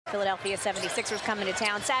Philadelphia 76ers coming to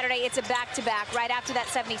town Saturday. It's a back-to-back. Right after that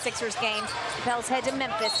 76ers game, the Pels head to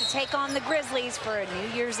Memphis to take on the Grizzlies for a New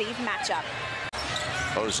Year's Eve matchup.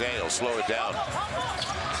 Jose will slow it down.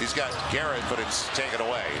 He's got Garrett, but it's taken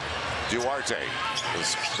away. Duarte,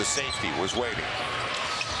 the safety, was waiting.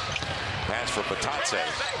 Pass for Bitadze.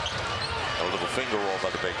 A little finger roll by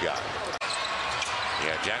the big guy.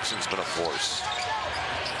 Yeah, Jackson's been a force.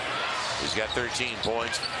 He's got 13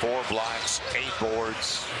 points, 4 blocks, 8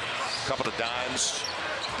 boards, a couple of dimes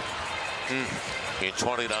in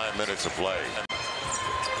 29 minutes of play.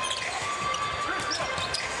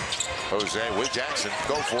 Jose with Jackson,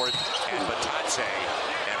 go for it, and Bitadze,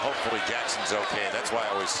 and hopefully Jackson's okay. That's why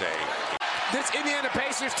I always say, this Indiana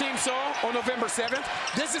Pacers team saw on November 7th,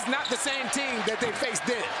 this is not the same team that they faced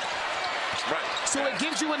then. Right. So it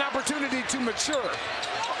gives you an opportunity to mature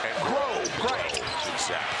and grow. Right.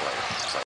 Exactly.